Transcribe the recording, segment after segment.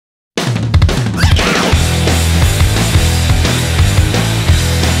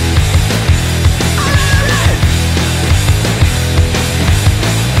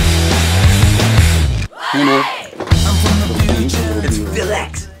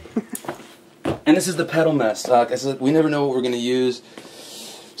And this is the pedal mess. Like I said, we never know what we're going to use.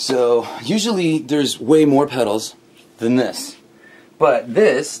 So usually there's way more pedals than this. But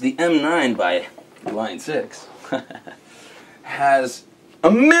this, the M9 by Line 6, has a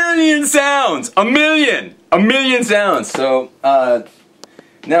million sounds! A million sounds! So now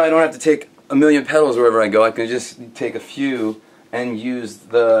I don't have to take a million pedals wherever I go. I can just take a few and use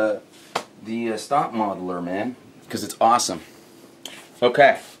the stop modeler, man, because it's awesome.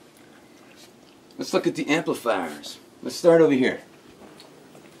 Okay, let's look at the amplifiers. Let's start over here.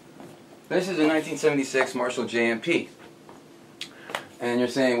 This is a 1976 Marshall JMP. And you're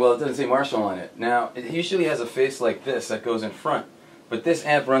saying, well, it doesn't say Marshall on it. Now, it usually has a face like this that goes in front. But this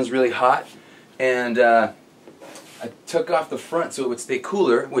amp runs really hot, and I took off the front so it would stay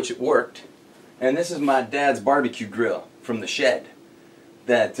cooler, which it worked. And this is my dad's barbecue grill from the shed.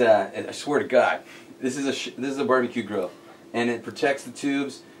 That I swear to God, this is a barbecue grill, and it protects the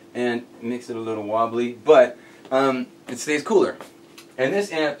tubes and makes it a little wobbly, but it stays cooler. And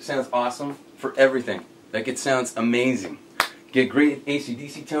this amp sounds awesome for everything. Like, it sounds amazing. Get great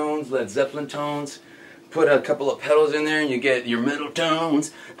AC/DC tones, Led Zeppelin tones. Put a couple of pedals in there, and you get your metal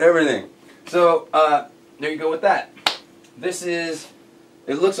tones, everything. So there you go with that. This is.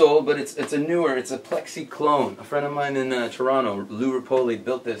 It looks old, but it's a newer. It's a Plexi clone. A friend of mine in Toronto, Lou Rapoli,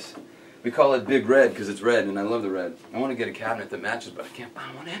 built this. We call it Big Red because it's red, and I love the red. I want to get a cabinet that matches, but I can't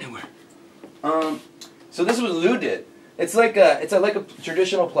find one anywhere. So this is what Lou did. It's like a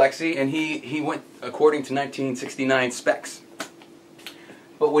traditional Plexi, and he went according to 1969 specs.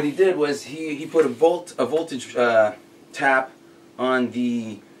 But what he did was he put a voltage tap on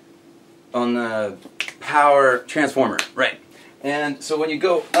the power transformer, right? And so when you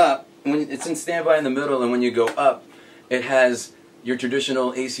go up, when it's in standby in the middle, and when you go up, it has your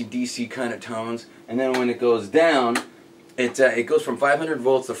traditional AC/DC kind of tones, and then when it goes down, it goes from 500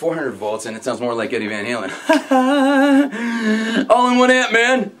 volts to 400 volts, and it sounds more like Eddie Van Halen. All in one amp,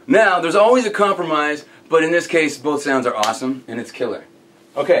 man! Now, there's always a compromise, but in this case, both sounds are awesome, and it's killer.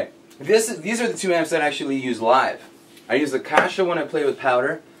 Okay, these are the two amps that I actually use live. I use the Kasha when I play with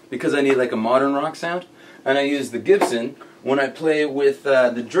powder, because I need like a modern rock sound, and I use the Gibson when I play with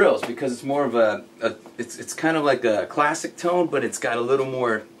the drills, because it's more of it's kind of like a classic tone, but it's got a little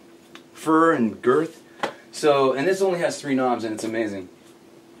more fur and girth. So, and this only has 3 knobs, and it's amazing.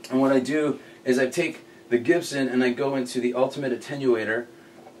 And what I do is I take the Gibson and I go into the Ultimate Attenuator,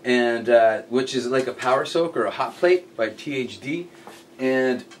 and which is like a power soak or a hot plate by THD,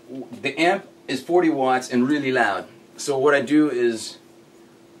 and the amp is 40 watts and really loud. So what I do is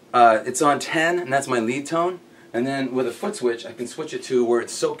it's on 10, and that's my lead tone. And then with a foot switch, I can switch it to where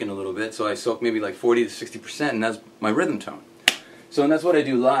it's soaking a little bit. So I soak maybe like 40 to 60%, and that's my rhythm tone. So and that's what I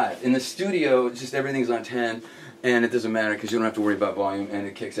do live. In the studio, it's just everything's on 10, and it doesn't matter because you don't have to worry about volume, and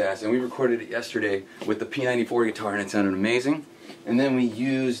it kicks ass. And we recorded it yesterday with the P94 guitar, and it sounded amazing. And then we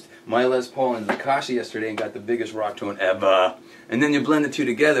used my Les Paul and the Kasha yesterday and got the biggest rock tone ever. And then you blend the two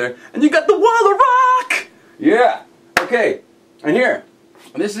together, and you got the Wall of Rock! Yeah! Okay, and here,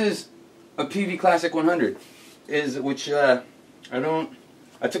 this is a PV Classic 100. Which I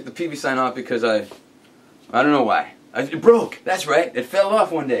took the PV sign off because I don't know why. It broke. That's right. It fell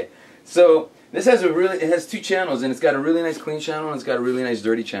off one day. So this has it has 2 channels, and it's got a really nice clean channel, and it's got a really nice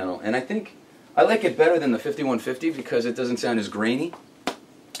dirty channel. And I think I like it better than the 5150 because it doesn't sound as grainy.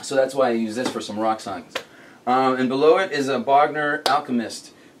 So that's why I use this for some rock songs. And below it is a Bogner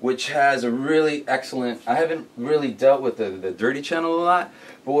Alchemist, which has a really excellent. I haven't really dealt with the dirty channel a lot.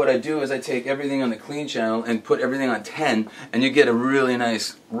 But what I do is I take everything on the clean channel and put everything on 10, and you get a really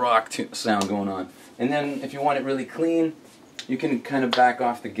nice rock sound going on. And then if you want it really clean, you can kind of back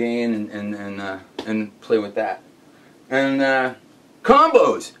off the gain and play with that. And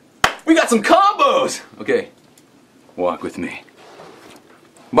combos! We got some combos! Okay, walk with me.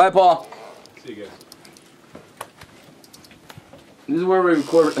 Bye, Paul. See you guys. This is where we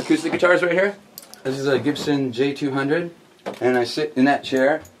record acoustic guitars right here. This is a Gibson J200. And I sit in that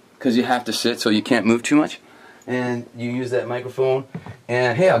chair, because you have to sit so you can't move too much. And you use that microphone.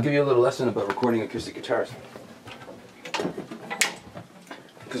 And hey, I'll give you a little lesson about recording acoustic guitars.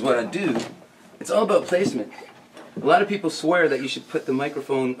 Because what I do, it's all about placement. A lot of people swear that you should put the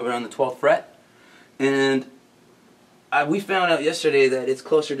microphone around the 12th fret. And we found out yesterday that it's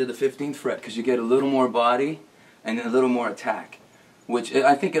closer to the 15th fret, because you get a little more body and a little more attack. Which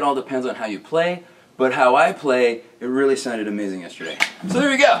I think it all depends on how you play. But how I play, it really sounded amazing yesterday. So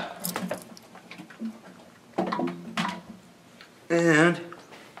there you go. And,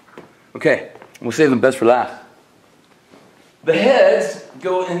 okay, we'll save the best for last. The heads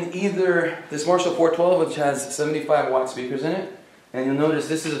go in either this Marshall 412, which has 75 watt speakers in it, And you'll notice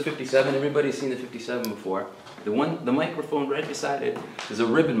this is a 57. Everybody's seen the 57 before. The microphone right beside it is a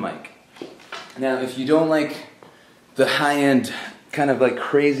ribbon mic. Now, if you don't like the high-end, kind of like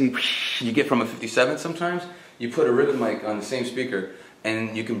crazy you get from a 57 sometimes, you put a ribbon mic on the same speaker,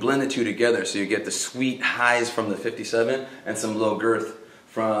 and you can blend the two together so you get the sweet highs from the 57 and some low girth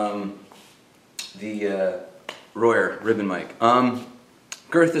from the Royer ribbon mic.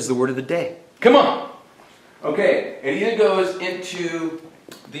 Girth is the word of the day. Come on! Okay, it either goes into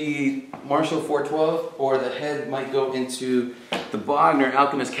the Marshall 412 or the head might go into the Bogner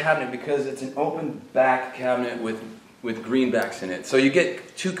Alchemist cabinet because it's an open back cabinet with greenbacks in it. So you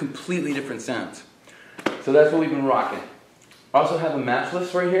get two completely different sounds. So that's what we've been rocking. Also have a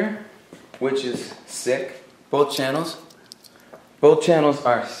matchless right here, which is sick. Both channels. Both channels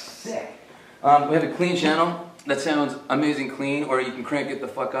are sick. We have a clean channel that sounds amazing clean, or you can crank it the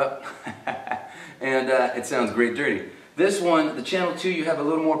fuck up. And it sounds great dirty. This one, the channel 2, you have a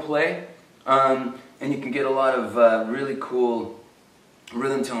little more play, and you can get a lot of really cool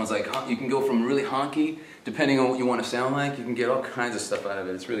rhythm tones. Like you can go from really honky, depending on what you want to sound like. You can get all kinds of stuff out of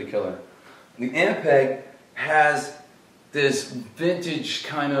it. It's really killer. The Ampeg has this vintage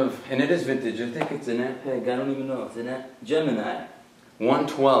kind of, and it is vintage. I think it's an Ampeg. I don't even know. It's an Gemini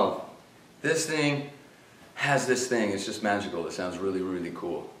 112. This thing has this thing. It's just magical. It sounds really, really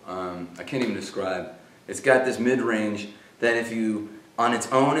cool. I can't even describe. It's got this mid-range that if you, on its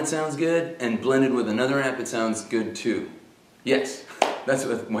own it sounds good, and blended with another amp it sounds good too. Yes, that's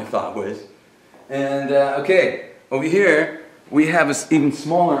what my thought was. And okay, over here we have an even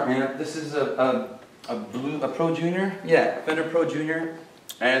smaller amp. This is a Pro Junior. Yeah, Fender Pro Junior.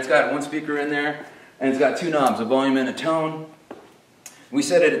 And it's got one speaker in there, and it's got two knobs, a volume and a tone. We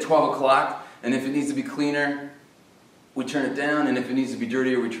set it at 12 o'clock, and if it needs to be cleaner, we turn it down, and if it needs to be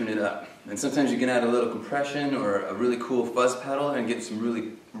dirtier, we turn it up. And sometimes you can add a little compression or a really cool fuzz pedal and get some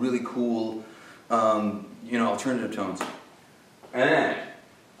really, really cool, you know, alternative tones. And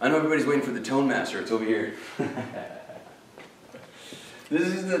I know everybody's waiting for the Tone Master. It's over here. This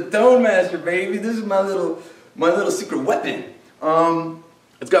is the Tone Master, baby. This is my little secret weapon.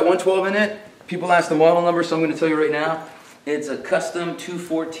 It's got 112 in it. People ask the model number, so I'm going to tell you right now. It's a custom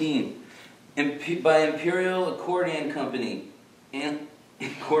 214. By Imperial Accordion Company,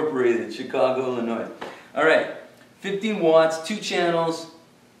 Incorporated, Chicago, Illinois. Alright, 15 watts, 2 channels,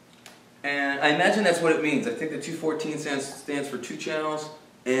 and I imagine that's what it means. I think the 214 stands for 2 channels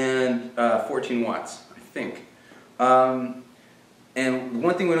and 14 watts, I think. And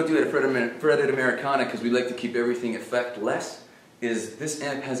one thing we don't do at Fretted Americana, because we like to keep everything effect-less, is this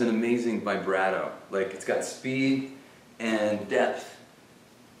amp has an amazing vibrato. Like, it's got speed and depth.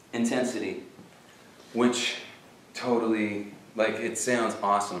 Intensity, which totally, like, it sounds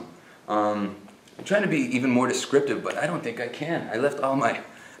awesome. I'm trying to be even more descriptive, but I don't think I can. I left all my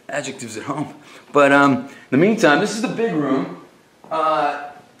adjectives at home. But in the meantime, this is the big room.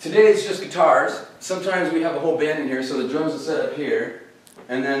 Today it's just guitars. Sometimes we have a whole band in here, so the drums are set up here.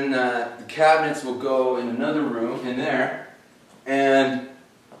 And then the cabinets will go in another room in there. And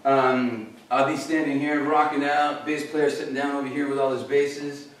I'll be standing here rocking out, bass player sitting down over here with all his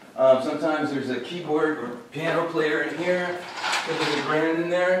basses. Sometimes there's a keyboard or piano player in here, because there's a grand in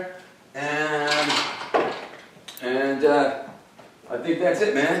there, and I think that's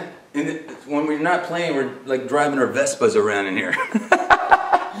it, man. When we're not playing, we're like driving our Vespas around in here.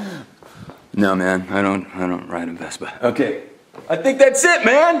 No, man, I don't ride a Vespa. Okay, I think that's it,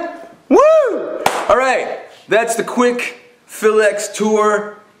 man. Woo! All right, that's the quick PhilX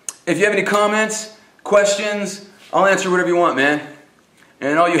tour. If you have any comments, questions, I'll answer whatever you want, man.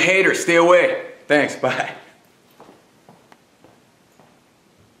 And all you haters, stay away. Thanks, bye.